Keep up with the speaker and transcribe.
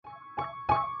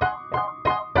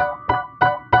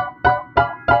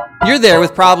you're there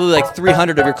with probably like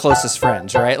 300 of your closest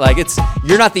friends, right? Like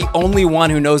you're not the only one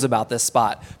who knows about this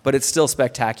spot, but it's still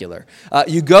spectacular.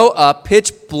 You go up,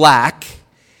 pitch black,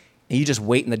 and you just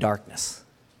wait in the darkness.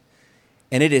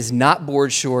 And it is not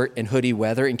board short and hoodie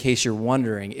weather, in case you're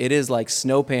wondering. It is like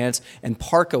snow pants and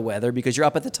parka weather because you're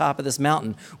up at the top of this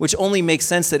mountain, which only makes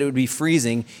sense that it would be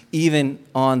freezing even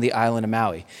on the island of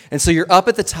Maui. And so you're up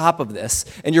at the top of this,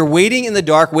 and you're waiting in the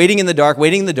dark. And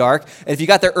if you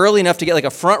got there early enough to get like a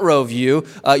front row view,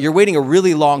 you're waiting a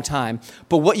really long time.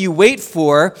 But what you wait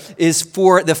for is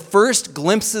for the first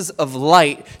glimpses of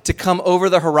light to come over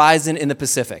the horizon in the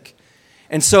Pacific.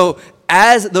 And so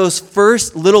as those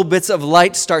first little bits of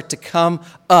light start to come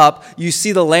up, you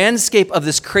see the landscape of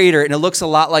this crater, and it looks a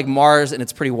lot like Mars, and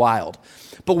it's pretty wild.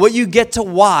 But what you get to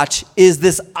watch is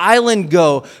this island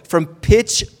go from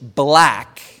pitch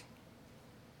black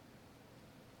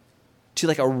to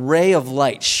like a ray of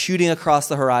light shooting across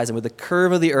the horizon. With the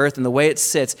curve of the earth and the way it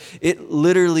sits, it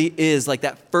literally is like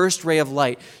that first ray of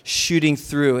light shooting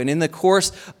through. And in the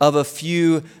course of a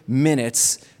few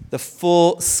minutes, the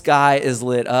full sky is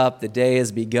lit up, the day has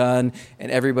begun,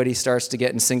 and everybody starts to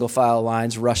get in single file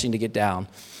lines, rushing to get down.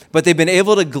 But they've been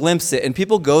able to glimpse it, and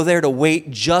people go there to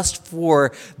wait just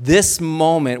for this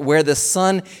moment where the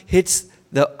sun hits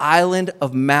the island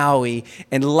of Maui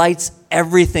and lights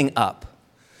everything up.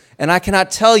 And I cannot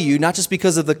tell you, not just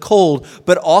because of the cold,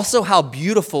 but also how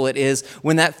beautiful it is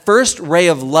when that first ray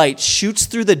of light shoots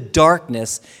through the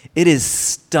darkness. It is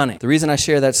stunning. The reason I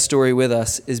share that story with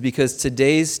us is because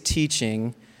today's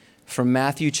teaching from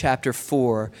Matthew chapter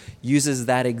 4 uses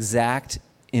that exact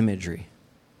imagery.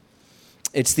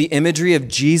 It's the imagery of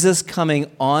Jesus coming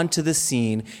onto the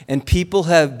scene, and people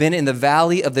have been in the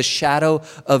valley of the shadow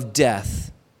of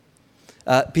death.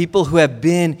 People who have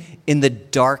been in the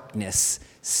darkness,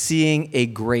 seeing a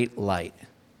great light.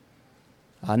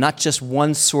 Not just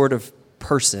one sort of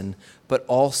person, but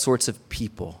all sorts of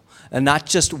people. And not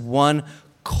just one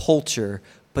culture,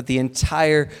 but the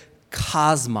entire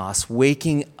cosmos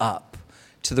waking up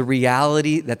to the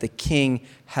reality that the King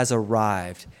has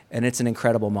arrived. And it's an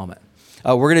incredible moment.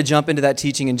 We're going to jump into that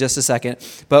teaching in just a second,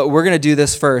 but we're going to do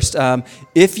this first.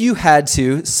 If you had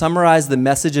to summarize the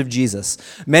message of Jesus,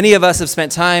 many of us have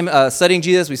spent time studying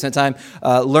Jesus. We spent time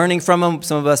learning from him.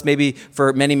 Some of us maybe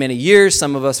for many, many years.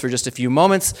 Some of us for just a few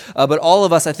moments. But all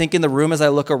of us, I think in the room as I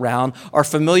look around, are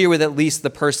familiar with at least the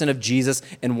person of Jesus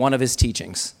and one of his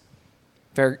teachings.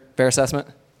 Fair assessment?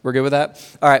 We're good with that?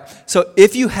 All right. So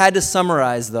if you had to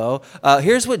summarize, though,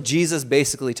 here's what Jesus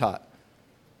basically taught.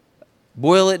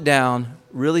 Boil it down,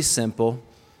 really simple.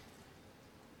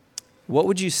 What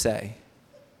would you say?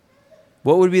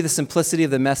 What would be the simplicity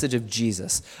of the message of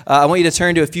Jesus? I want you to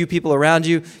turn to a few people around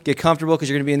you. Get comfortable because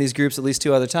you're going to be in these groups at least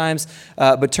 2 other times.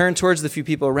 But turn towards the few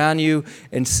people around you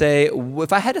and say,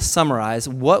 if I had to summarize,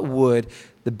 what would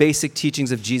the basic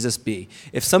teachings of Jesus be?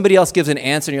 If somebody else gives an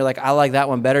answer and you're like, I like that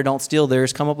one better, don't steal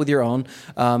theirs. Come up with your own.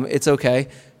 It's okay.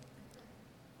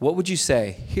 What would you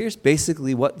say? Here's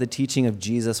basically what the teaching of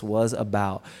Jesus was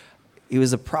about. He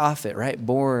was a prophet, right?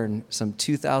 Born some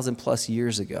 2,000 plus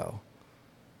years ago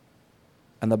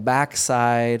on the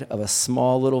backside of a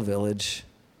small little village.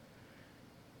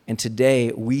 And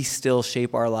today, we still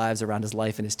shape our lives around his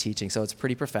life and his teaching. So it's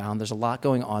pretty profound. There's a lot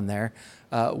going on there.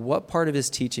 What part of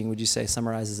his teaching would you say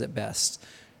summarizes it best?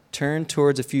 Turn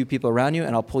towards a few people around you,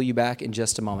 and I'll pull you back in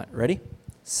just a moment. Ready,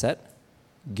 set,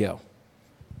 go.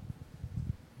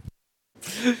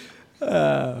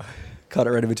 Caught it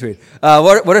right in between.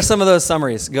 What are some of those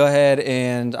summaries? Go ahead,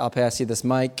 and I'll pass you this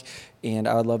mic, and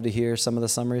I would love to hear some of the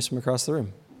summaries from across the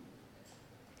room.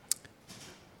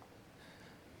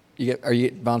 Are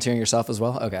you volunteering yourself as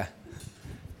well? Okay.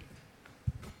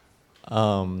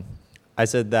 I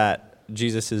said that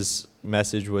Jesus'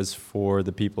 message was for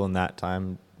the people in that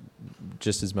time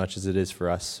just as much as it is for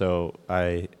us. So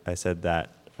I said that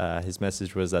his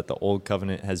message was that the old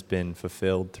covenant has been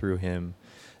fulfilled through him,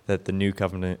 that the new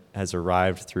covenant has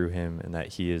arrived through him, and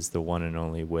that he is the one and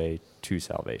only way to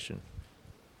salvation.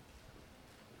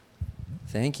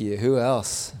 Thank you. Who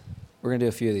else? We're going to do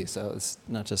a few of these, so it's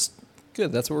not just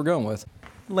good. That's what we're going with.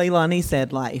 Leilani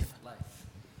said life.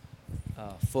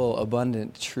 Full,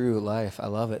 abundant, true life. I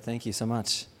love it. Thank you so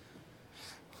much.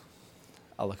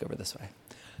 I'll look over this way.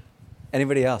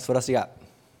 Anybody else? What else you got?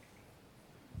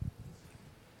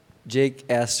 Jake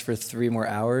asked for 3 more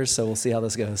hours, so we'll see how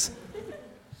this goes.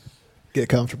 Get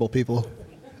comfortable, people.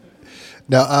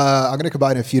 Now, I'm going to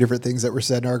combine a few different things that were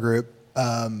said in our group.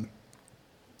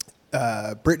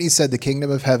 Brittany said the kingdom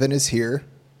of heaven is here.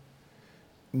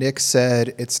 Nick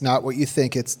said it's not what you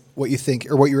think, it's what you think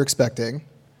or what you're expecting.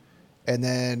 And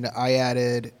then I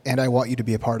added, and I want you to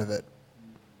be a part of it.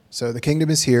 So the kingdom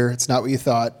is here. It's not what you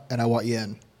thought, and I want you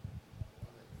in.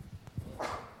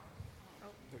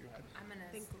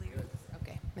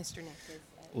 Okay, Mr. Nick.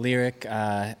 Lyric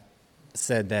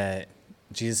said that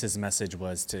Jesus' message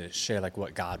was to share like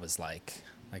what God was like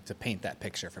to paint that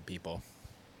picture for people.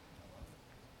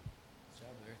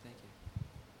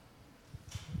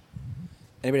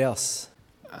 Anybody else?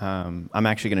 I'm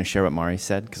actually going to share what Mari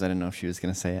said because I didn't know if she was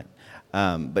going to say it.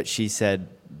 But she said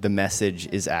the message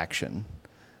is action.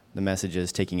 The message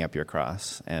is taking up your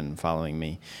cross and following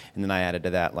me. And then I added to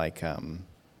that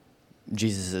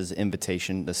Jesus'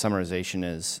 invitation. The summarization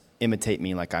is imitate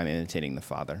me like I'm imitating the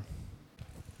Father.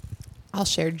 I'll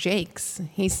share Jake's.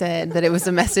 He said that it was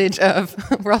a message of,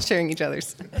 we're all sharing each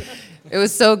other's. It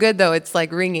was so good, though. It's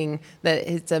like ringing that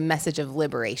it's a message of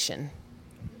liberation.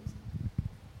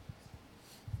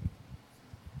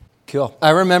 Cool.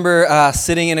 I remember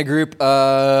sitting in a group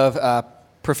of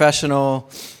professional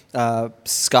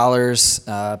scholars,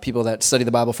 people that study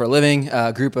the Bible for a living,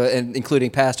 group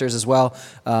including pastors as well.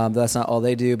 That's not all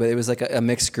they do, but it was like a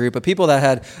mixed group of people that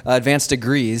had advanced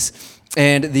degrees.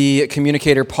 And the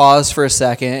communicator paused for a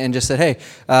second and just said,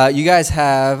 hey, you guys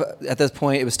have, at this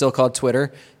point, it was still called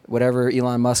Twitter, whatever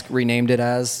Elon Musk renamed it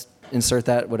as. Insert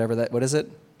that, what is it?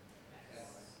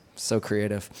 So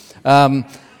creative.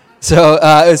 So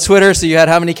it's Twitter, so you had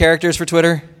how many characters for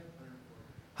Twitter?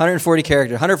 140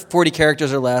 characters. 140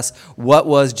 characters or less. What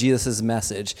was Jesus'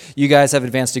 message? You guys have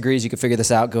advanced degrees. You can figure this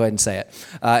out. Go ahead and say it.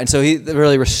 And so he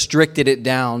really restricted it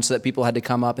down so that people had to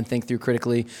come up and think through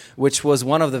critically, which was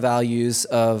one of the values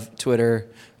of Twitter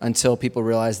until people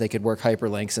realized they could work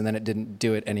hyperlinks, and then it didn't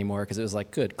do it anymore because it was like,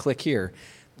 good, click here.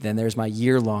 Then there's my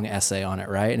year-long essay on it,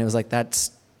 right? And it was like,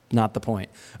 that's not the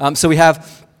point. So we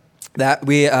have that.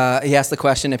 He asked the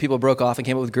question, and people broke off and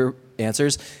came up with group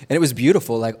answers, and it was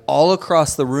beautiful. Like all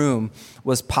across the room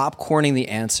was popcorning the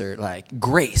answer, like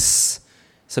grace.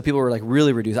 So people were like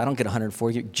really reduced. I don't get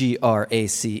 140.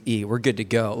 GRACE. We're good to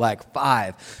go. Like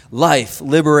 5. Life,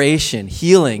 liberation,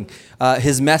 healing.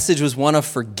 His message was one of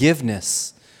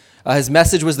forgiveness. His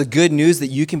message was the good news that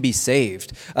you can be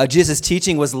saved. Jesus'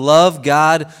 teaching was love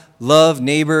God, love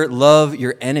neighbor, love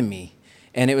your enemy.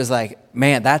 And it was like,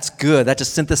 man, that's good. That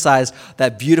just synthesized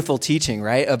that beautiful teaching,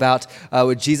 right, about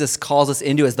what Jesus calls us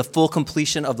into as the full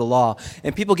completion of the law.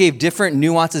 And people gave different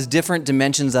nuances, different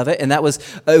dimensions of it. And it was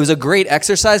a great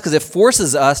exercise because it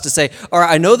forces us to say, all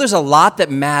right, I know there's a lot that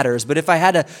matters, but if I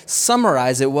had to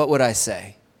summarize it, what would I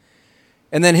say?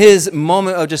 And then his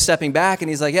moment of just stepping back, and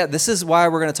he's like, yeah, this is why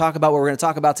we're going to talk about what we're going to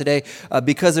talk about today,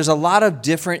 because there's a lot of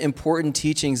different important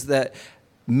teachings that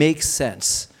make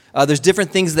sense. There's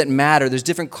different things that matter. There's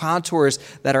different contours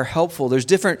that are helpful. There's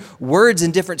different words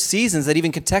in different seasons that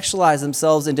even contextualize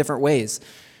themselves in different ways.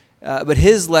 But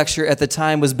his lecture at the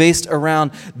time was based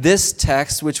around this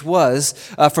text, which was,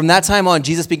 from that time on,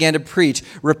 Jesus began to preach,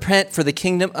 repent for the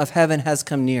kingdom of heaven has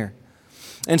come near.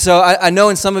 And so I know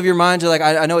in some of your minds, you're like,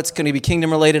 I know it's going to be kingdom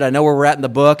related. I know where we're at in the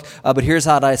book, but here's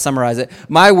how I summarize it.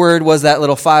 My word was that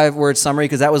little 5-word summary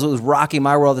because that was what was rocking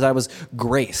my world at the time was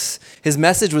grace. His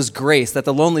message was grace, that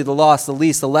the lonely, the lost, the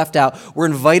least, the left out were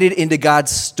invited into God's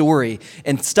story.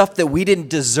 And stuff that we didn't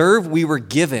deserve, we were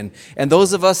given. And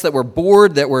those of us that were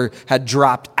bored, that had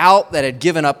dropped out, that had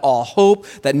given up all hope,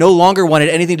 that no longer wanted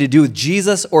anything to do with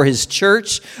Jesus or his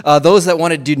church, those that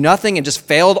wanted to do nothing and just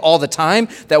failed all the time,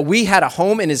 that we had a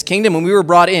home in his kingdom when we were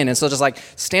brought in. And so just like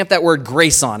stamp that word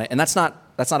grace on it. And that's not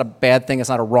a bad thing. It's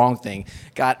not a wrong thing.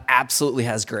 God absolutely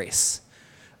has grace.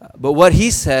 But what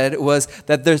he said was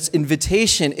that this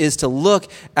invitation is to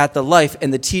look at the life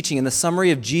and the teaching and the summary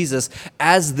of Jesus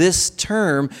as this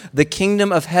term, the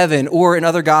kingdom of heaven, or in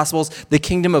other gospels, the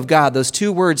kingdom of God. Those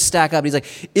two words stack up. He's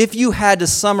like, if you had to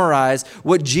summarize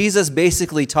what Jesus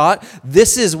basically taught,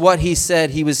 this is what he said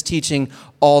he was teaching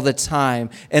all the time.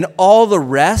 And all the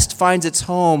rest finds its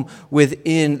home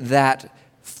within that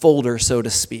folder, so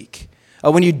to speak.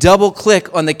 When you double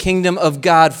click on the kingdom of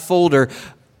God folder,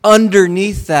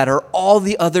 underneath that are all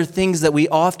the other things that we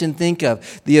often think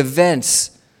of, the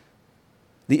events,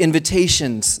 the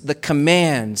invitations, the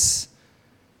commands,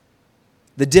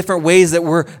 the different ways that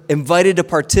we're invited to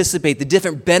participate, the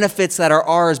different benefits that are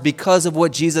ours because of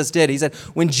what Jesus did. He said,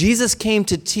 when Jesus came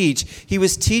to teach, he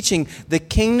was teaching the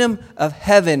kingdom of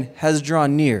heaven has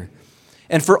drawn near.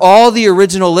 And for all the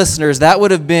original listeners, that would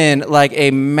have been like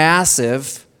a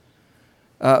massive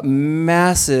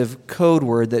code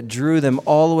word that drew them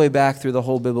all the way back through the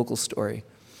whole biblical story.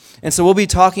 And so we'll be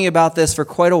talking about this for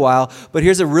quite a while, but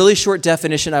here's a really short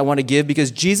definition I want to give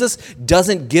because Jesus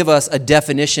doesn't give us a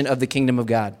definition of the kingdom of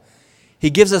God. He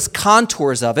gives us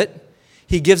contours of it.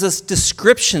 He gives us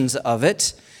descriptions of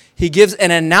it. He gives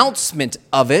an announcement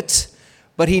of it,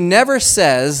 But he never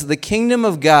says the kingdom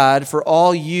of God for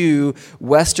all you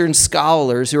Western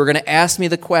scholars who are going to ask me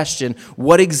the question,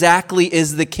 what exactly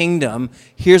is the kingdom?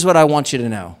 Here's what I want you to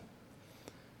know.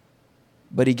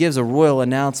 But he gives a royal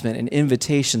announcement and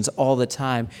invitations all the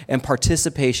time, and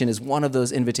participation is one of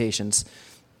those invitations.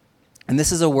 And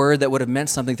this is a word that would have meant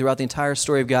something throughout the entire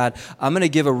story of God. I'm going to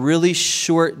give a really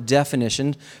short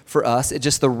definition for us. It's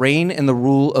just the reign and the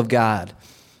rule of God.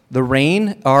 The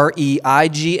reign,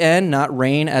 R-E-I-G-N, not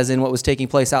reign as in what was taking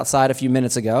place outside a few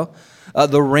minutes ago.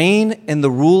 The reign and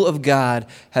the rule of God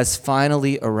has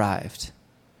finally arrived.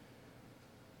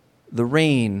 The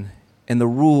reign and the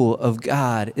rule of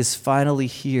God is finally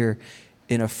here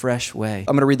in a fresh way.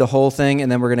 I'm going to read the whole thing,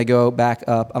 and then we're going to go back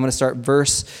up. I'm going to start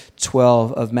verse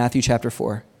 12 of Matthew chapter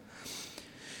 4.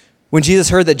 When Jesus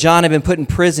heard that John had been put in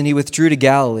prison, he withdrew to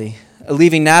Galilee.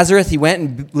 Leaving Nazareth, he went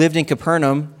and lived in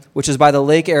Capernaum, which is by the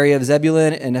lake area of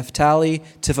Zebulun and Naphtali,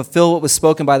 to fulfill what was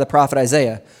spoken by the prophet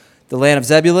Isaiah. The land of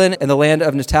Zebulun and the land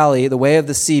of Naphtali, the way of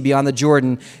the sea beyond the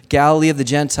Jordan, Galilee of the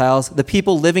Gentiles, the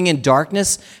people living in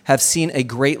darkness have seen a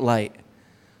great light.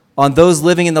 On those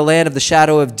living in the land of the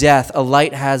shadow of death, a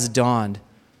light has dawned.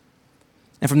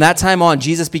 And from that time on,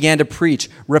 Jesus began to preach,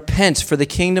 repent, for the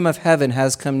kingdom of heaven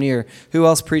has come near. Who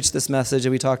else preached this message?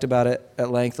 And we talked about it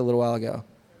at length a little while ago.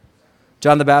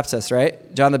 John the Baptist,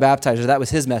 right? John the Baptizer, that was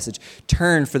his message.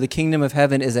 Turn, for the kingdom of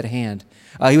heaven is at hand.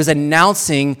 He was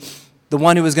announcing the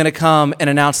one who was going to come and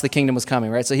announce the kingdom was coming,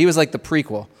 right? So he was like the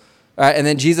prequel. Right? And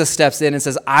then Jesus steps in and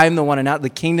says, I'm the one announcing the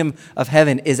kingdom of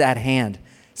heaven is at hand.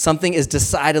 Something is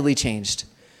decidedly changed.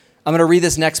 I'm going to read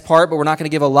this next part, but we're not going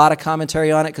to give a lot of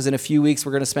commentary on it because in a few weeks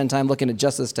we're going to spend time looking at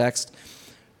just this text.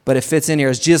 But it fits in here.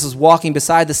 As Jesus was walking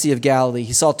beside the Sea of Galilee,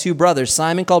 he saw two brothers,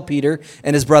 Simon called Peter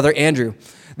and his brother Andrew.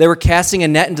 They were casting a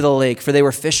net into the lake, for they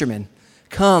were fishermen.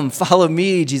 Come, follow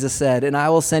me, Jesus said, and I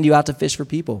will send you out to fish for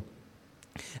people.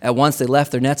 At once they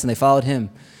left their nets and they followed him.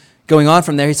 Going on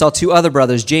from there, he saw two other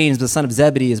brothers, James, the son of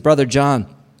Zebedee, his brother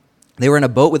John. They were in a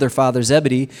boat with their father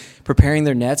Zebedee, preparing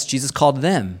their nets. Jesus called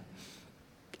them.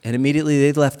 And immediately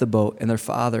they left the boat and their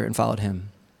father and followed him.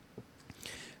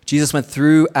 Jesus went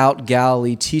throughout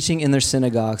Galilee, teaching in their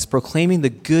synagogues, proclaiming the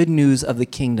good news of the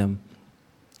kingdom.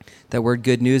 That word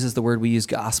good news is the word we use,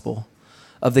 gospel,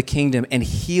 of the kingdom, and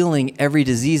healing every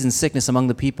disease and sickness among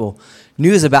the people.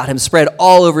 News about him spread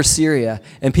all over Syria,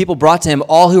 and people brought to him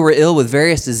all who were ill with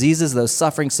various diseases, those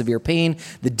suffering severe pain,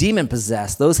 the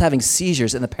demon-possessed, those having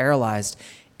seizures, and the paralyzed,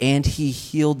 and he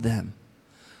healed them.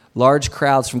 Large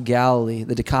crowds from Galilee,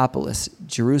 the Decapolis,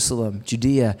 Jerusalem,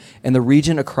 Judea, and the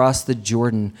region across the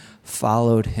Jordan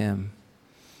followed him.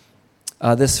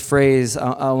 This phrase,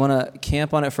 I want to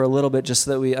camp on it for a little bit just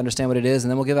so that we understand what it is, and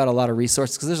then we'll give out a lot of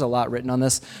resources because there's a lot written on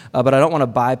this, but I don't want to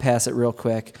bypass it real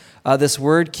quick. This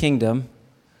word kingdom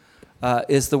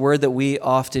is the word that we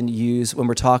often use when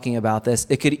we're talking about this.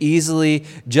 It could easily,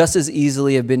 just as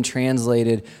easily have been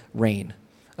translated reign.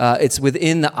 It's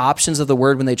within the options of the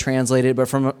word when they translate it, but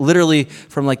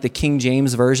from like the King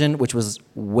James Version, which was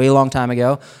way long time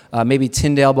ago, maybe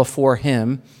Tyndale before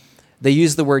him, they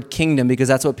used the word kingdom because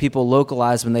that's what people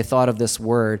localized when they thought of this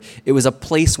word. It was a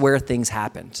place where things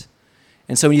happened.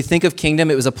 And so when you think of kingdom,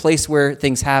 it was a place where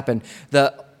things happened.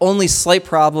 The only slight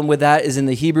problem with that is in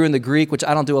the Hebrew and the Greek, which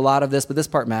I don't do a lot of this, but this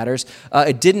part matters.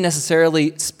 It didn't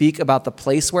necessarily speak about the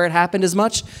place where it happened as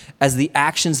much as the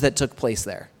actions that took place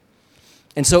there.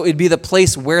 And so it'd be the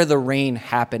place where the reign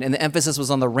happened. And the emphasis was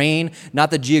on the reign,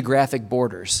 not the geographic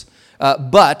borders.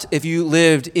 But if you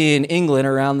lived in England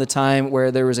around the time where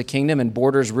there was a kingdom and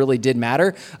borders really did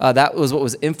matter, that was what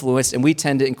was influenced. And we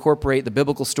tend to incorporate the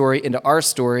biblical story into our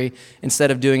story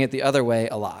instead of doing it the other way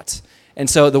a lot. And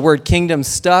so the word kingdom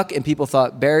stuck and people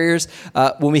thought barriers.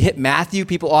 When we hit Matthew,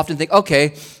 people often think,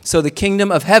 okay, so the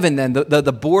kingdom of heaven then,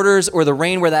 the borders or the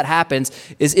reign where that happens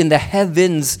is in the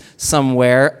heavens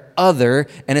somewhere other,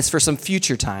 and it's for some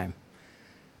future time.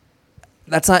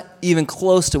 That's not even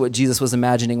close to what Jesus was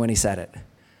imagining when he said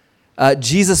it.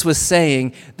 Jesus was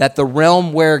saying that the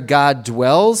realm where God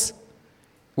dwells,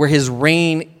 where his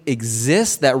reign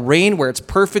exists, that reign where it's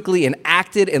perfectly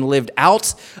enacted and lived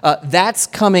out, that's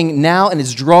coming now and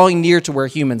is drawing near to where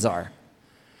humans are.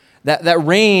 That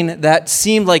reign that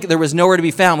seemed like there was nowhere to be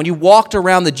found. When you walked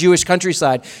around the Jewish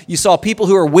countryside, you saw people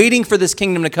who were waiting for this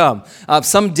kingdom to come.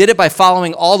 Some did it by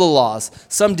following all the laws.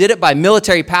 Some did it by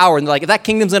military power. And they're like, if that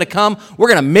kingdom's going to come, we're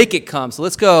going to make it come. So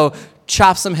let's go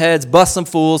chop some heads, bust some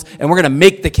fools, and we're going to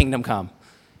make the kingdom come.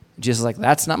 Jesus is like,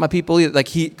 that's not my people either. Like,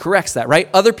 he corrects that, right?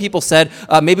 Other people said,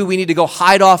 maybe we need to go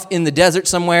hide off in the desert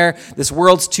somewhere. This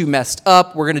world's too messed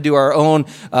up. We're going to do our own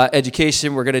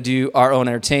education. We're going to do our own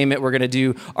entertainment. We're going to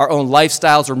do our own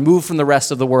lifestyles, remove from the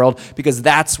rest of the world, because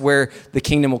that's where the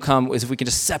kingdom will come, is if we can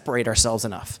just separate ourselves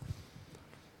enough.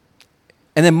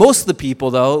 And then most of the people,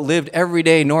 though, lived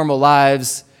everyday normal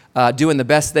lives, doing the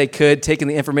best they could, taking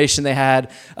the information they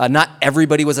had. Not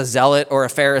everybody was a zealot or a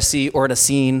Pharisee or an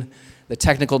Essene, the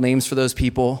technical names for those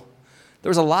people. There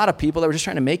was a lot of people that were just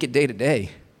trying to make it day to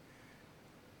day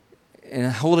and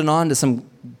holding on to some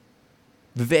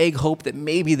vague hope that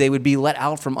maybe they would be let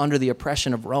out from under the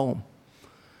oppression of Rome.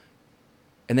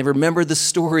 And they remembered the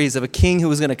stories of a king who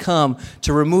was going to come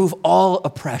to remove all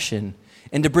oppression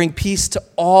and to bring peace to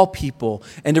all people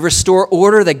and to restore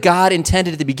order that God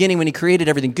intended at the beginning when he created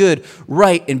everything good,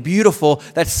 right, and beautiful,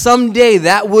 that someday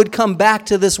that would come back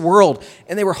to this world.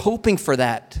 And they were hoping for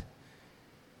that.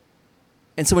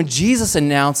 And so when Jesus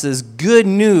announces good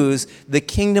news, the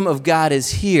kingdom of God is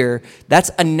here, that's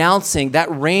announcing that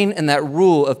reign and that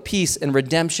rule of peace and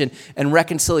redemption and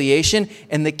reconciliation,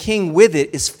 and the king with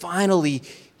it is finally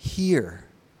here.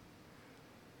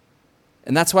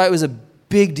 And that's why it was a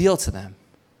big deal to them.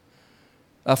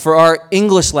 For our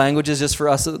English languages, just for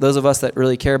us, those of us that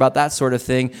really care about that sort of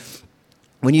thing,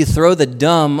 when you throw the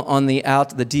dumb on the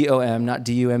out, the D-O-M, not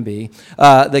D-U-M-B,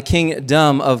 the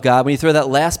kingdom of God, when you throw that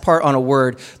last part on a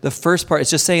word, the first part is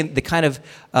just saying the kind of,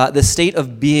 the state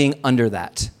of being under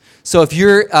that. So if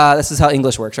you're, this is how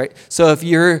English works, right? So if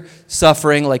you're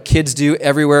suffering like kids do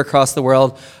everywhere across the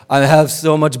world, I have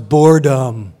so much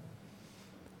boredom.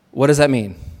 What does that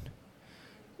mean?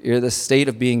 You're the state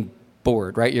of being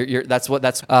bored, right?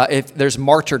 If there's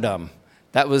martyrdom,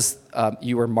 that was,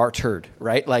 you were martyred,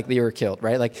 right? Like you were killed,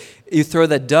 right? Like you throw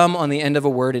the dumb on the end of a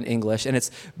word in English, and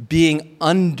it's being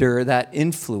under that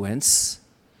influence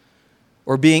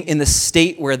or being in the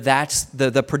state where that's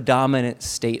the predominant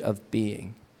state of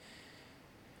being.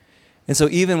 And so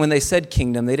even when they said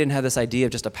kingdom, they didn't have this idea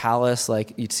of just a palace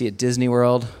like you'd see at Disney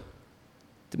World.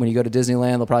 When you go to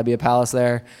Disneyland, there'll probably be a palace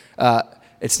there.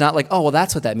 It's not like, oh, well,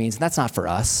 that's what that means. That's not for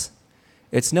us.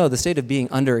 It's no, the state of being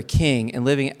under a king and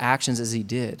living actions as he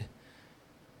did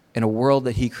in a world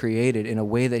that he created in a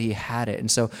way that he had it. And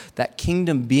so that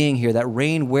kingdom being here, that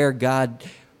reign where God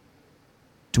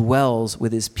dwells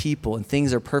with his people and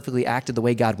things are perfectly acted the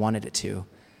way God wanted it to,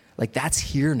 like that's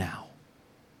here now.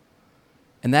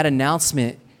 And that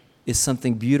announcement is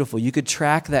something beautiful. You could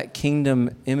track that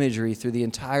kingdom imagery through the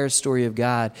entire story of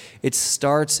God. It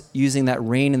starts using that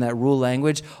reign and that rule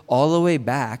language all the way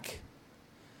back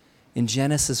in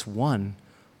Genesis 1,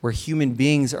 where human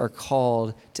beings are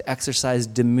called to exercise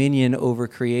dominion over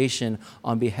creation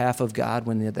on behalf of God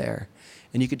when they're there.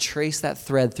 And you could trace that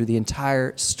thread through the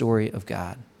entire story of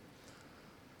God.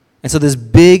 And so this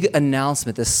big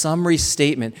announcement, this summary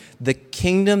statement, the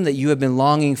kingdom that you have been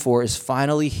longing for is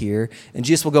finally here. And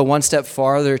Jesus will go one step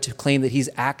farther to claim that he's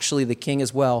actually the king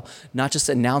as well, not just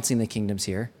announcing the kingdom's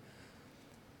here.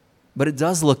 But it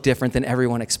does look different than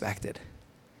everyone expected.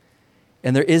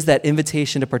 And there is that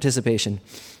invitation to participation.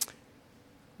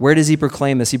 Where does he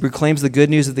proclaim this? He proclaims the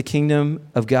good news of the kingdom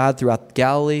of God throughout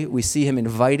Galilee. We see him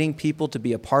inviting people to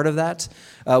be a part of that.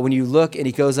 When you look and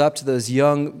he goes up to those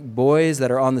young boys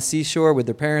that are on the seashore with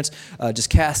their parents,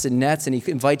 just casting nets, and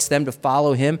he invites them to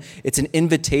follow him. It's an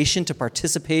invitation to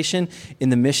participation in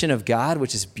the mission of God,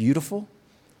 which is beautiful.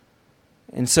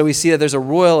 And so we see that there's a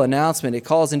royal announcement. It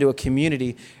calls into a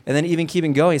community. And then even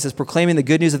keeping going, it says, proclaiming the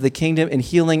good news of the kingdom and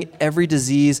healing every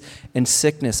disease and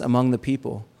sickness among the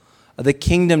people. The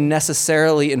kingdom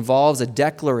necessarily involves a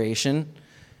declaration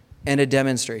and a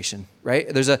demonstration, right?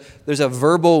 There's a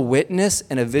verbal witness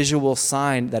and a visual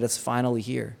sign that it's finally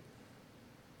here.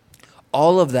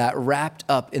 All of that wrapped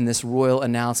up in this royal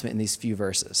announcement in these few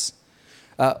verses.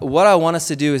 What I want us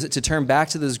to do is to turn back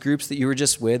to those groups that you were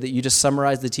just with, that you just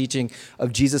summarized the teaching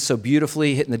of Jesus so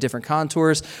beautifully, hitting the different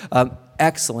contours.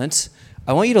 Excellent.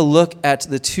 I want you to look at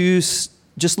the two,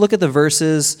 just look at the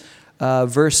verses,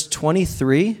 verse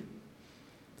 23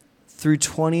 through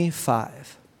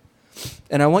 25.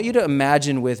 And I want you to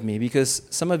imagine with me, because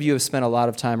some of you have spent a lot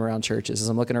of time around churches. As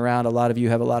I'm looking around, a lot of you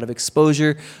have a lot of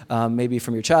exposure, maybe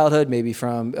from your childhood, maybe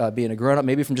from being a grown-up,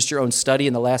 maybe from just your own study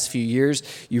in the last few years.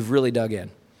 You've really dug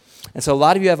in. And so a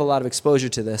lot of you have a lot of exposure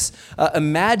to this.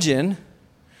 Imagine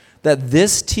that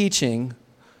this teaching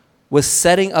was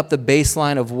setting up the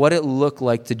baseline of what it looked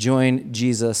like to join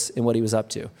Jesus in what he was up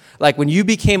to. Like when you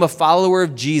became a follower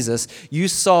of Jesus, you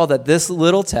saw that this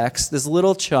little text, this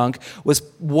little chunk, was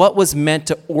what was meant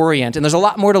to orient. And there's a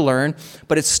lot more to learn,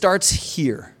 but it starts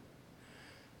here.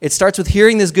 It starts with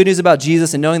hearing this good news about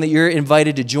Jesus and knowing that you're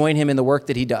invited to join him in the work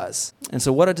that he does. And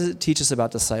so what does it teach us about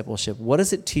discipleship? What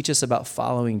does it teach us about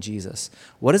following Jesus?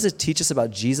 What does it teach us about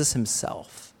Jesus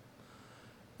himself?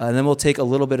 And then we'll take a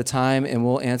little bit of time and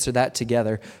we'll answer that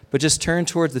together. But just turn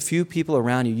towards the few people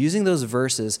around you. Using those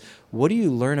verses, what do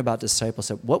you learn about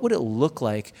discipleship? What would it look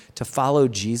like to follow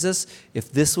Jesus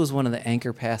if this was one of the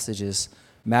anchor passages?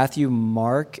 Matthew,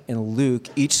 Mark, and Luke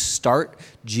each start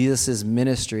Jesus'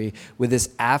 ministry with this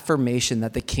affirmation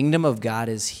that the kingdom of God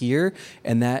is here,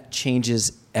 and that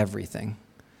changes everything.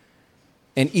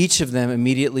 And each of them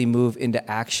immediately move into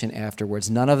action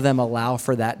afterwards. None of them allow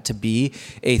for that to be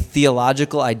a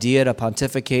theological idea to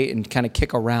pontificate and kind of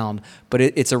kick around, but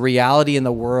it's a reality in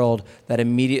the world that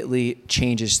immediately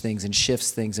changes things and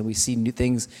shifts things, and we see new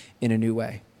things in a new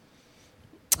way.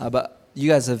 But you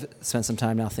guys have spent some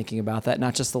time now thinking about that,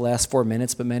 not just the last 4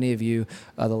 minutes, but many of you,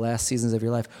 the last seasons of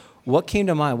your life. What came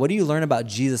to mind? What do you learn about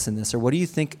Jesus in this? Or what do you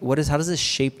think, how does this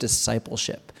shape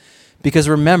discipleship? Because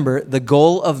remember, the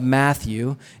goal of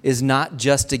Matthew is not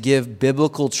just to give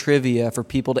biblical trivia for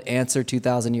people to answer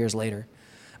 2,000 years later.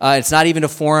 It's not even to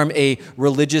form a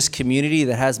religious community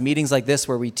that has meetings like this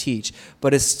where we teach,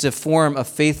 but it's to form a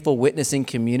faithful witnessing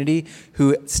community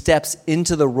who steps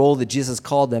into the role that Jesus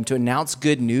called them to announce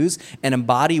good news and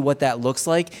embody what that looks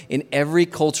like in every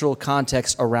cultural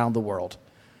context around the world,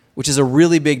 which is a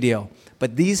really big deal.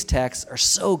 But these texts are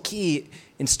so key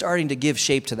in starting to give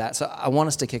shape to that. So I want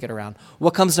us to kick it around.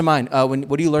 What comes to mind?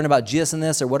 What do you learn about Jesus in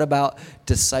this, or what about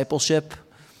discipleship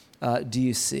do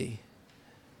you see?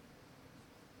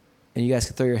 And you guys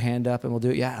can throw your hand up and we'll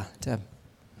do it. Yeah, Deb.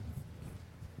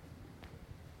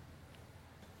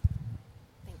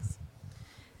 Thanks.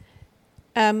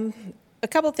 A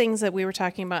couple things that we were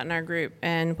talking about in our group,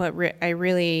 and what I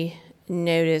really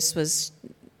noticed was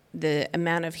the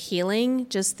amount of healing,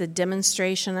 just the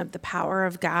demonstration of the power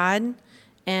of God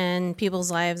in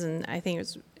people's lives. And I think it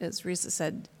was, as Risa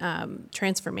said,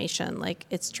 transformation, like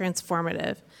it's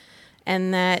transformative.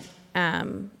 And that,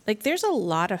 like there's a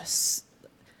lot of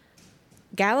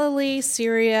Galilee,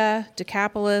 Syria,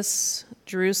 Decapolis,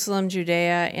 Jerusalem,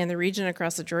 Judea, and the region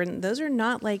across the Jordan, those are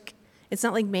not like, it's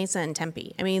not like Mesa and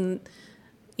Tempe. I mean,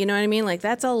 you know what I mean? Like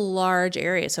that's a large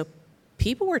area. So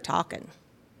people were talking.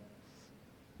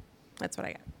 That's what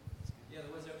I got. Yeah,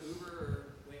 there was no Uber or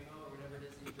Waymo or whatever it is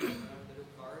that you drive around with the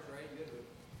cars, right? You had to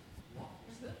walk.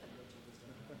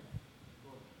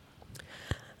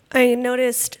 I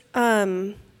noticed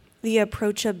the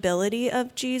approachability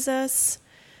of Jesus,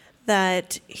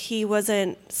 that he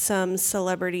wasn't some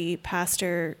celebrity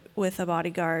pastor with a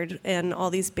bodyguard and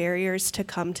all these barriers to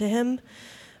come to him,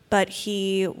 but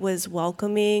he was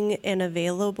welcoming and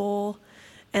available,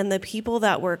 and the people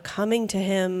that were coming to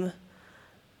him,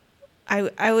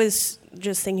 I was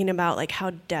just thinking about like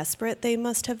how desperate they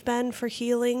must have been for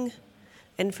healing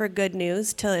and for good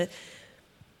news, to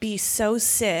be so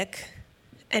sick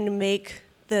and make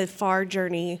the far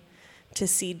journey to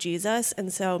see Jesus.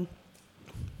 And so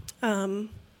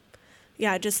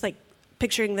just like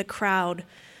picturing the crowd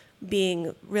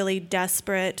being really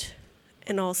desperate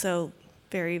and also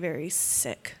very, very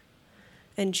sick.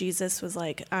 And Jesus was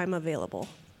like, I'm available.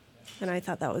 And I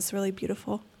thought that was really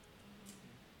beautiful.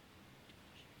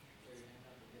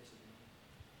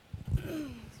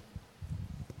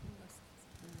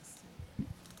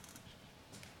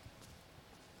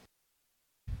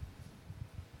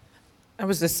 I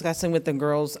was discussing with the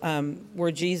girls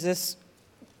where Jesus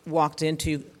walked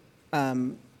into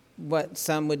what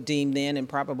some would deem then and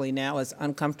probably now as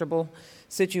uncomfortable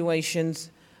situations,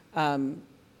 and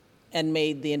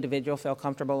made the individual feel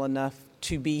comfortable enough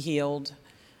to be healed,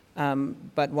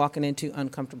 but walking into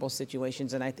uncomfortable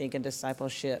situations. And I think in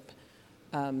discipleship,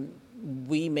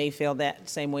 we may feel that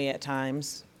same way at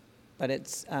times, but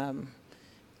it's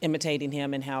imitating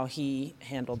him and how he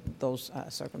handled those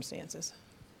circumstances.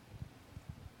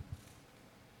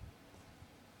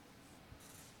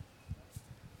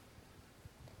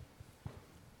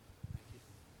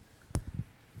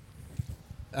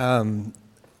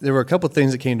 There were a couple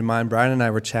things that came to mind. Brian and I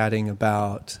were chatting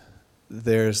about,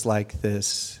 there's like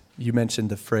this, you mentioned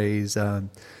the phrase,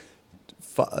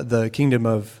 the kingdom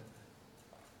of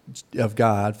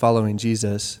God, following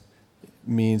Jesus,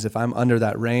 means if I'm under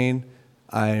that reign,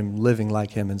 I'm living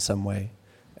like him in some way.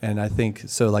 And I think,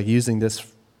 so like using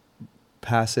this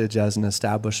passage as an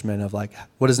establishment of like,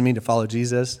 what does it mean to follow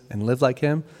Jesus and live like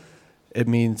him? It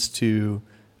means to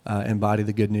embody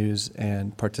the good news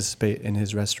and participate in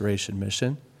his restoration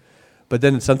mission. But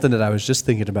then it's something that I was just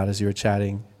thinking about as you were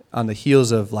chatting, on the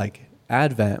heels of like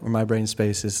Advent, where my brain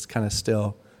space is kind of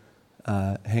still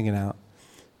hanging out.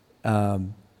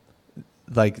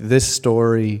 like this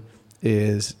story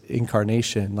is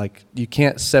incarnation. Like you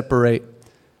can't separate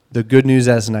the good news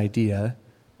as an idea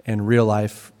and real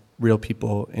life, real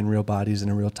people in real bodies in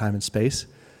a real time and space.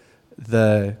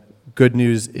 The good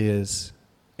news is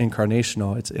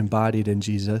incarnational. It's embodied in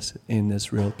Jesus in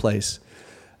this real place.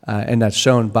 And that's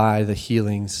shown by the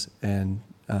healings and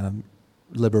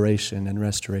liberation and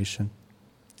restoration.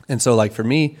 And so like for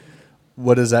me,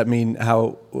 what does that mean?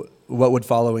 What would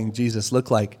following Jesus look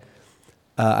like?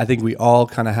 I think we all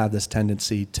kind of have this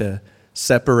tendency to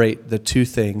separate the two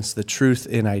things, the truth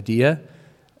in idea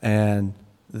and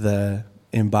the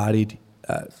embodied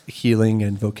healing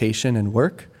and vocation and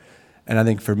work. And I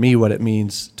think for me, what it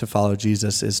means to follow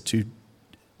Jesus is to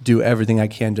do everything I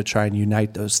can to try and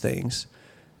unite those things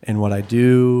in what I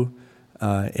do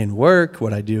in work,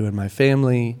 what I do in my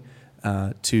family,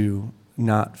 to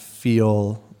not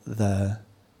feel the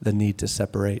need to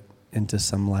separate into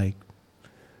some like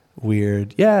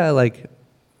weird,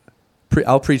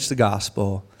 I'll preach the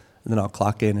gospel and then I'll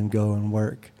clock in and go and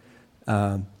work.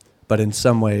 But in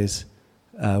some ways,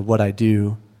 what I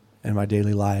do in my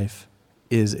daily life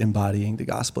is embodying the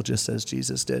gospel just as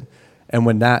Jesus did. And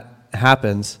when that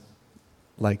happens,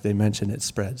 like they mentioned, it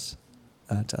spreads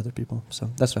to other people.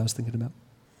 So that's what I was thinking about.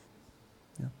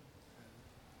 Yeah.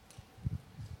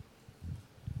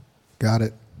 Got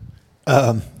it.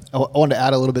 I wanted to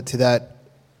add a little bit to that,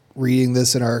 reading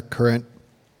this in our current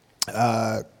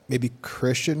maybe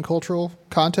Christian cultural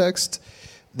context,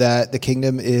 that the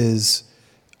kingdom is,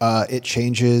 it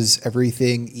changes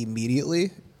everything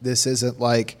immediately. This isn't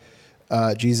like,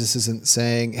 Jesus isn't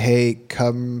saying, hey,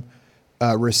 come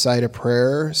recite a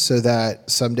prayer so that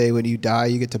someday when you die,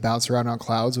 you get to bounce around on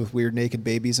clouds with weird naked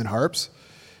babies and harps.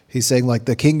 He's saying like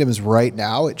the kingdom is right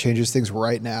now. It changes things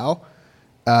right now.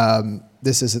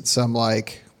 This isn't some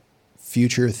like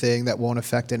future thing that won't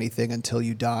affect anything until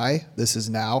you die. This is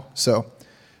now. So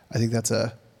I think that's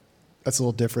a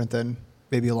little different than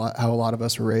maybe how a lot of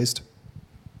us were raised.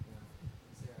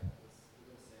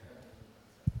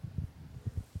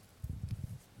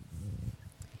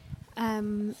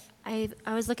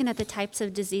 I was looking at the types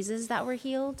of diseases that were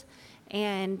healed,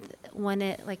 and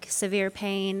one like severe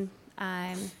pain,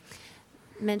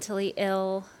 mentally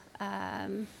ill,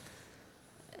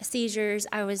 seizures.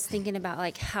 I was thinking about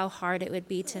like how hard it would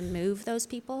be to move those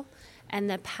people, and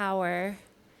the power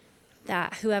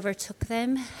that whoever took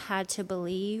them had to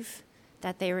believe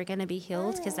that they were going to be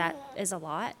healed, because that is a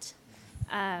lot.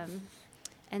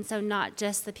 And so not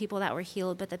just the people that were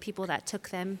healed, but the people that took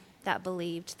them, that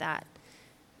believed that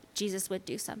Jesus would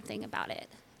do something about it.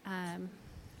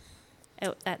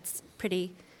 That's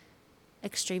pretty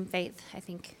extreme faith, I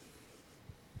think.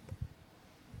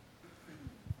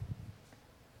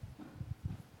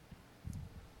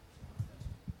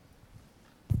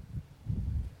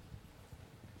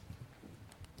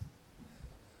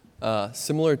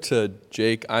 Similar to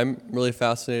Jake, I'm really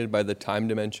fascinated by the time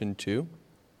dimension too,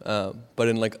 but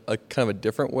in like a kind of a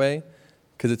different way,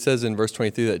 because it says in verse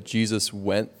 23 that Jesus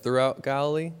went throughout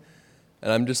Galilee,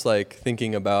 and I'm just like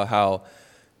thinking about how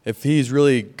if he's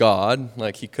really God,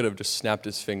 like he could have just snapped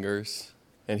his fingers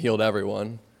and healed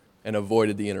everyone and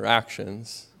avoided the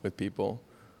interactions with people,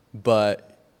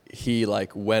 but he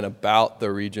like went about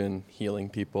the region healing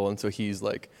people, and so he's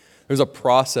like, there's a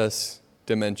process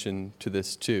dimension to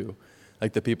this too.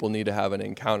 Like the people need to have an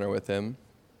encounter with him.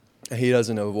 He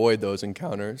doesn't avoid those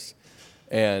encounters.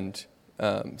 And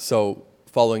so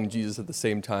following Jesus at the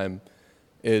same time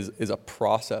is a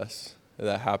process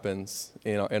that happens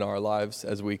in our lives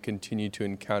as we continue to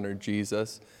encounter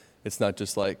Jesus. It's not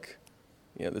just like,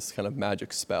 this kind of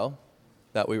magic spell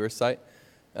that we recite,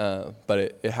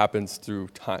 but it happens through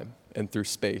time and through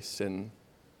space and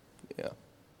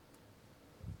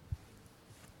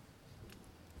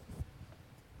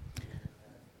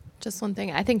Just one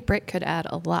thing. I think Britt could add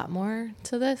a lot more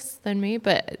to this than me,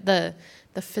 but the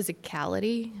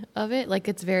physicality of it, like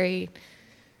it's very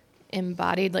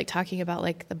embodied, like talking about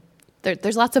like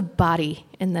there's lots of body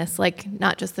in this, like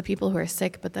not just the people who are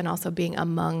sick, but then also being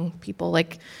among people,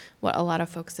 like what a lot of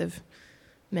folks have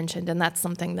mentioned. And that's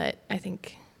something that I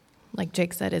think, like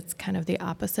Jake said, it's kind of the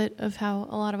opposite of how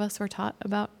a lot of us were taught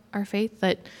about our faith,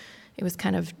 that it was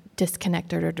kind of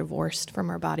disconnected or divorced from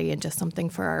our body and just something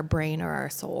for our brain or our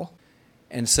soul.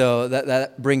 And so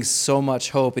that brings so much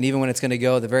hope. And even when it's going to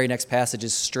go, the very next passage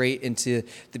is straight into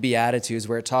the Beatitudes,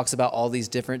 where it talks about all these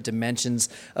different dimensions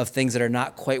of things that are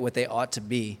not quite what they ought to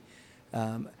be.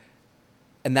 And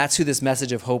that's who this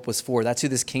message of hope was for. That's who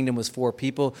this kingdom was for.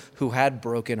 People who had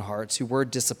broken hearts, who were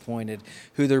disappointed,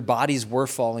 who their bodies were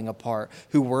falling apart,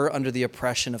 who were under the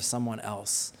oppression of someone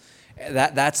else.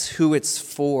 That's who it's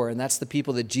for, and that's the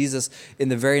people that Jesus, in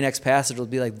the very next passage, will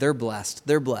be like, they're blessed,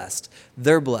 they're blessed,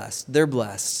 they're blessed, they're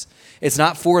blessed. It's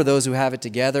not for those who have it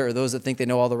together or those that think they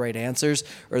know all the right answers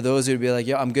or those who would be like,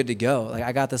 yo, I'm good to go. Like,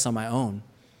 I got this on my own.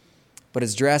 But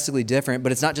it's drastically different.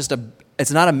 But it's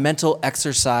not a mental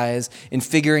exercise in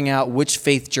figuring out which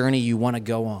faith journey you want to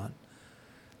go on.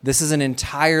 This is an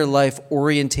entire life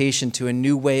orientation to a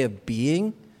new way of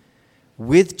being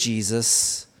with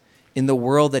Jesus in the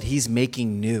world that he's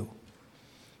making new.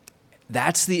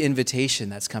 That's the invitation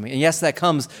that's coming. And yes, that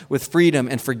comes with freedom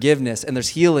and forgiveness, and there's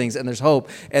healings, and there's hope,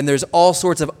 and there's all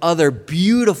sorts of other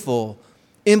beautiful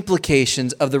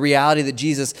implications of the reality that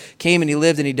Jesus came and he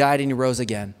lived and he died and he rose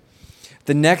again.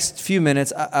 The next few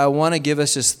minutes, I want to give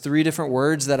us just 3 different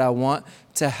words that I want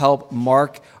to help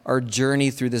mark our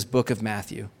journey through this book of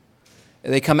Matthew.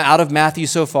 They come out of Matthew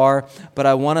so far, but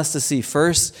I want us to see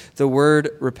first the word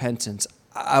repentance.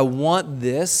 I want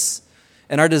this,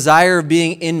 and our desire of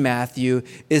being in Matthew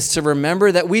is to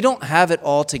remember that we don't have it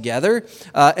all together,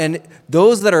 and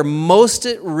those that are most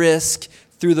at risk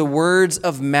through the words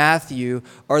of Matthew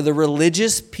are the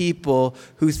religious people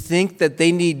who think that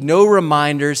they need no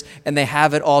reminders and they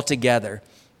have it all together.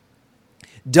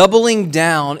 Doubling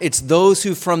down, it's those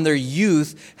who from their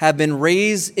youth have been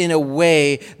raised in a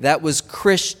way that was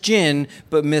Christian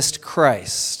but missed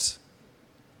Christ.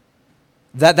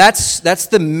 That's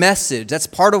the message. That's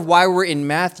part of why we're in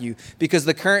Matthew, because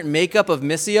the current makeup of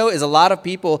Missio is a lot of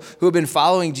people who have been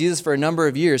following Jesus for a number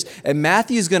of years. And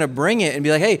Matthew's going to bring it and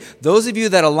be like, hey, those of you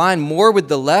that align more with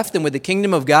the left than with the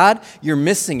kingdom of God, you're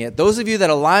missing it. Those of you that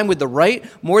align with the right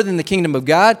more than the kingdom of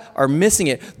God are missing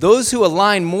it. Those who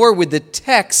align more with the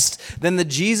text than the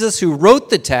Jesus who wrote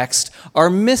the text are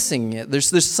missing it.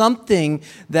 There's something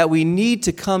that we need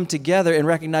to come together and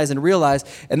recognize and realize,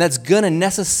 and that's going to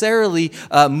necessarily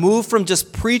move from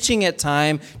just preaching at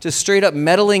time to straight up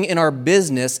meddling in our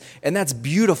business, and that's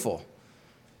beautiful.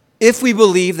 If we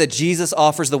believe that Jesus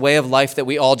offers the way of life that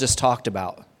we all just talked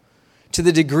about, to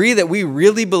the degree that we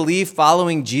really believe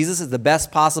following Jesus is the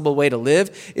best possible way to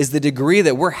live, is the degree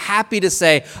that we're happy to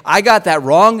say, I got that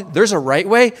wrong, there's a right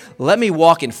way, let me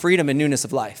walk in freedom and newness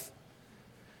of life.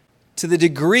 To the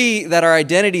degree that our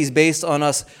identity is based on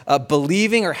us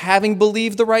believing or having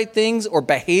believed the right things or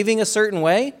behaving a certain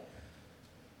way,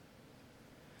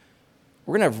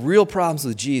 we're going to have real problems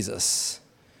with Jesus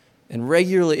and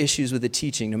regular issues with the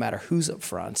teaching, no matter who's up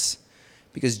front,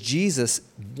 because Jesus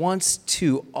wants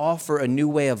to offer a new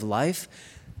way of life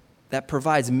that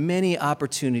provides many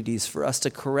opportunities for us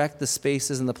to correct the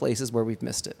spaces and the places where we've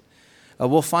missed it.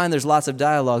 We'll find there's lots of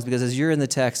dialogues because as you're in the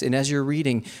text and as you're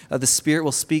reading, the Spirit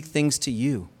will speak things to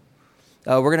you.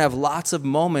 We're going to have lots of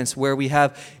moments where we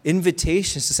have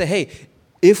invitations to say, hey,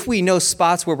 if we know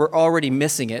spots where we're already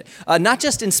missing it, not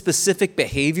just in specific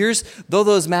behaviors, though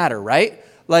those matter, right?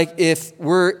 Like if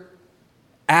we're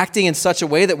acting in such a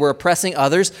way that we're oppressing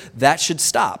others, that should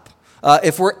stop.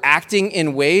 If we're acting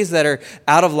in ways that are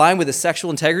out of line with the sexual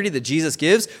integrity that Jesus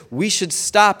gives, we should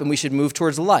stop and we should move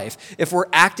towards life. If we're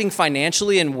acting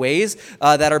financially in ways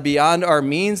that are beyond our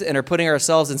means and are putting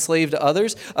ourselves enslaved to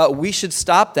others, we should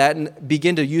stop that and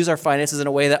begin to use our finances in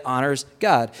a way that honors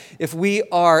God. If we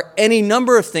are any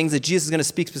number of things that Jesus is going to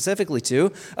speak specifically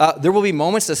to, there will be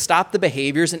moments to stop the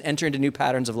behaviors and enter into new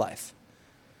patterns of life.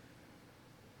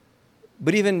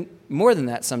 But even more than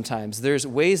that, sometimes there's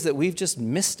ways that we've just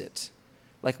missed it.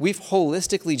 Like we've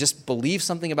holistically just believed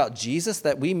something about Jesus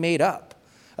that we made up.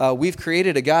 We've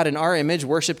created a God in our image,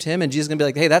 worshiped him, and Jesus is going to be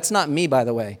like, hey, that's not me, by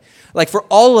the way. Like for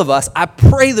all of us, I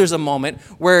pray there's a moment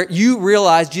where you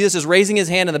realize Jesus is raising his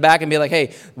hand in the back and be like,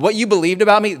 hey, what you believed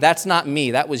about me, that's not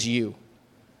me, that was you.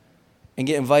 And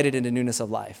get invited into newness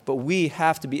of life. But we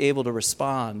have to be able to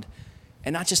respond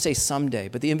and not just say someday,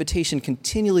 but the invitation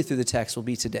continually through the text will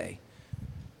be today.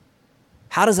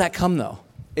 How does that come, though?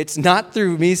 It's not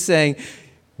through me saying,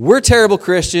 we're terrible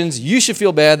Christians. You should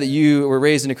feel bad that you were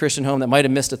raised in a Christian home that might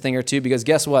have missed a thing or two, because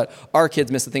guess what? Our kids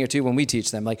miss a thing or two when we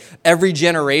teach them. Like every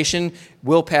generation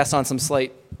will pass on some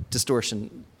slight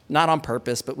distortion, not on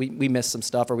purpose, but we miss some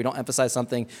stuff or we don't emphasize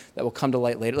something that will come to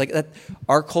light later. Like that,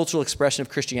 our cultural expression of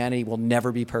Christianity will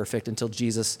never be perfect until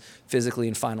Jesus physically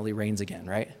and finally reigns again,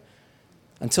 right?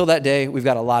 Until that day, we've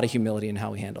got a lot of humility in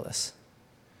how we handle this.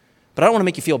 But I don't want to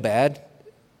make you feel bad.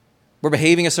 We're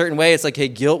behaving a certain way. It's like, hey,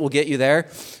 guilt will get you there.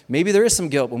 Maybe there is some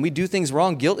guilt. When we do things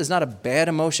wrong, guilt is not a bad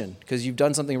emotion because you've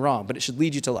done something wrong, but it should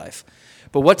lead you to life.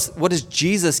 But what does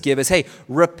Jesus give us? Hey,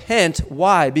 repent.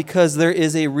 Why? Because there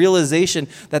is a realization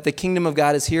that the kingdom of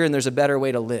God is here and there's a better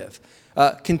way to live.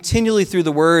 Continually through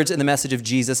the words and the message of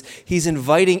Jesus, he's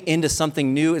inviting into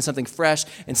something new and something fresh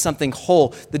and something whole.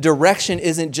 The direction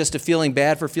isn't just to feeling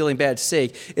bad for feeling bad's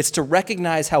sake. It's to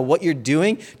recognize how what you're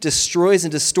doing destroys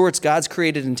and distorts God's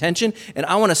created intention. And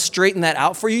I want to straighten that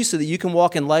out for you so that you can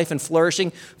walk in life and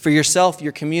flourishing for yourself,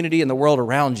 your community, and the world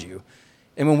around you.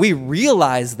 And when we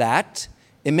realize that,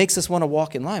 it makes us want to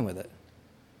walk in line with it.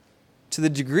 To the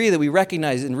degree that we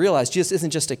recognize and realize Jesus isn't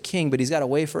just a king, but he's got a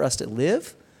way for us to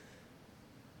live.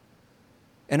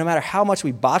 And no matter how much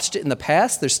we botched it in the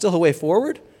past, there's still a way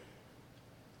forward.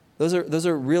 Those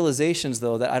are realizations,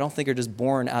 though, that I don't think are just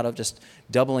born out of just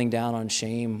doubling down on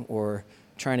shame or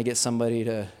trying to get somebody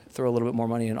to throw a little bit more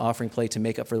money in an offering plate to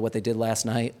make up for what they did last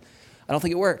night. I don't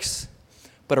think it works.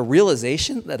 But a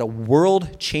realization that a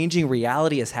world-changing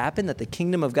reality has happened, that the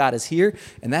kingdom of God is here,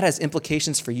 and that has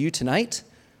implications for you tonight,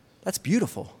 that's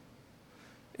beautiful.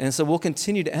 And so we'll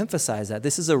continue to emphasize that.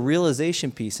 This is a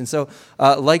realization piece. And so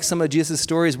like some of Jesus'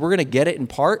 stories, we're going to get it in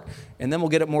part, and then we'll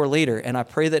get it more later. And I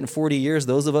pray that in 40 years,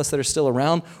 those of us that are still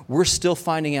around, we're still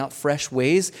finding out fresh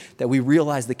ways that we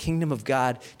realize the kingdom of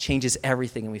God changes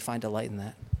everything, and we find delight in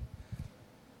that.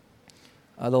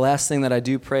 The last thing that I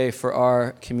do pray for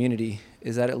our community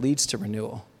is that it leads to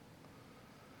renewal.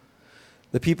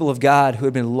 The people of God who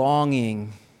had been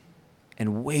longing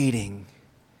and waiting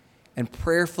and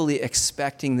prayerfully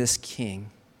expecting this king,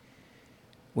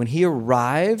 when he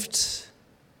arrived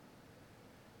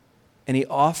and he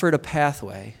offered a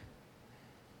pathway,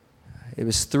 it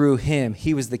was through him.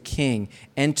 He was the king.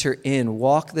 Enter in,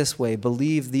 walk this way,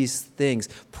 believe these things,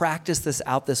 practice this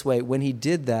out this way. When he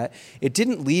did that, it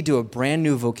didn't lead to a brand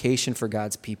new vocation for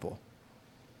God's people.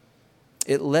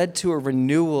 It led to a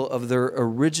renewal of their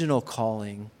original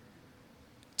calling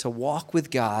to walk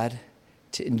with God,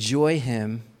 to enjoy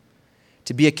him,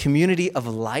 to be a community of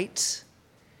light,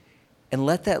 and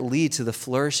let that lead to the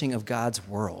flourishing of God's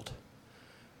world.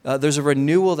 There's a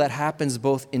renewal that happens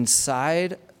both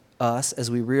inside us as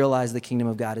we realize the kingdom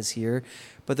of God is here,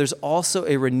 but there's also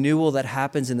a renewal that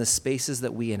happens in the spaces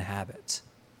that we inhabit.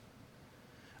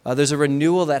 There's a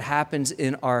renewal that happens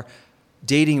in our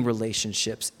dating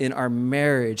relationships, in our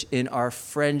marriage, in our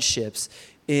friendships,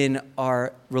 in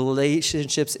our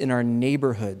relationships, in our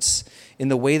neighborhoods, in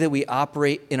the way that we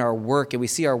operate in our work, and we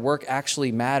see our work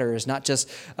actually matters, not just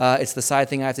it's the side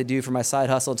thing I have to do for my side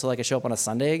hustle until I can show up on a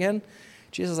Sunday again.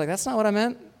 Jesus is like, that's not what I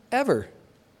meant, ever.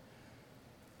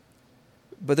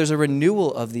 But there's a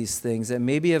renewal of these things that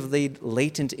maybe have laid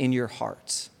latent in your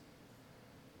heart.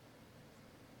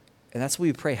 And that's what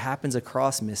we pray happens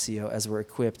across Missio as we're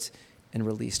equipped and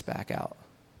released back out.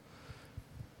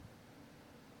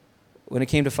 When it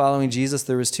came to following Jesus,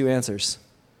 there was 2 answers.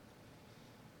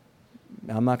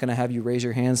 Now, I'm not going to have you raise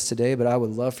your hands today, but I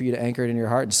would love for you to anchor it in your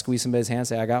heart and squeeze somebody's hand and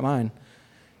say, I got mine.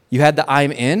 You had the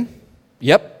I'm in.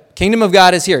 Yep. Kingdom of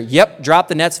God is here. Yep. Drop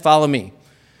the nets, follow me.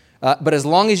 But as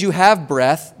long as you have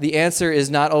breath, the answer is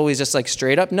not always just like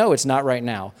straight up, no, it's not right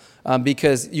now.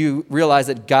 Because you realize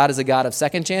that God is a God of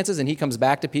second chances, and he comes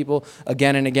back to people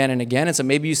again and again and again. And so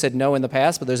maybe you said no in the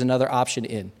past, but there's another option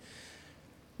in.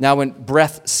 Now, when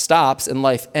breath stops and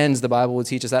life ends, the Bible will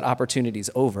teach us that opportunity's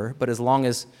over. But as long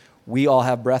as we all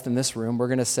have breath in this room,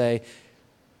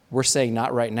 we're saying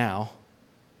not right now.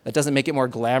 That doesn't make it more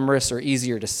glamorous or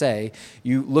easier to say.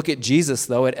 You look at Jesus,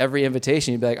 though, at every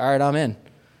invitation, you'd be like, all right, I'm in.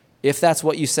 If that's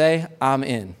what you say, I'm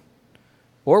in.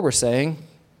 Or we're saying,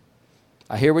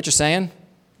 I hear what you're saying,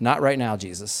 not right now,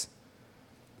 Jesus.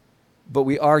 But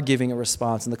we are giving a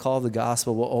response, and the call of the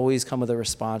gospel will always come with a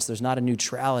response. There's not a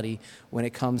neutrality when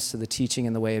it comes to the teaching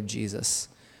and the way of Jesus.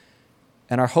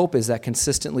 And our hope is that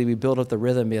consistently we build up the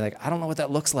rhythm and be like, I don't know what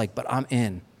that looks like, but I'm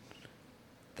in.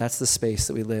 That's the space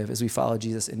that we live as we follow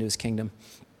Jesus into his kingdom.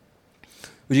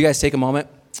 Would you guys take a moment?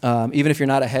 Even if you're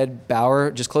not a head bower,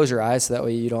 just close your eyes so that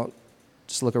way you don't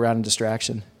just look around in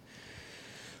distraction.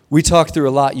 We talked through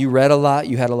a lot. You read a lot.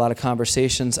 You had a lot of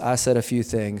conversations. I said a few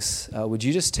things. Would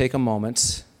you just take a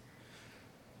moment,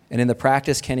 and in the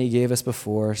practice Kenny gave us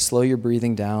before, slow your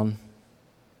breathing down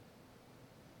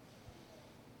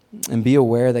and be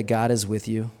aware that God is with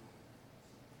you,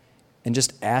 and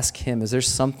just ask him, is there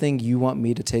something you want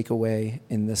me to take away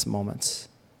in this moment?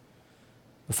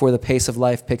 Before the pace of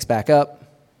life picks back up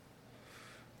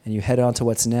and you head on to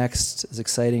what's next, as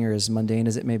exciting or as mundane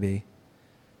as it may be,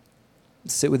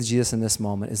 sit with Jesus in this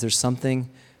moment. Is there something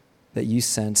that you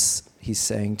sense he's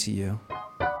saying to you?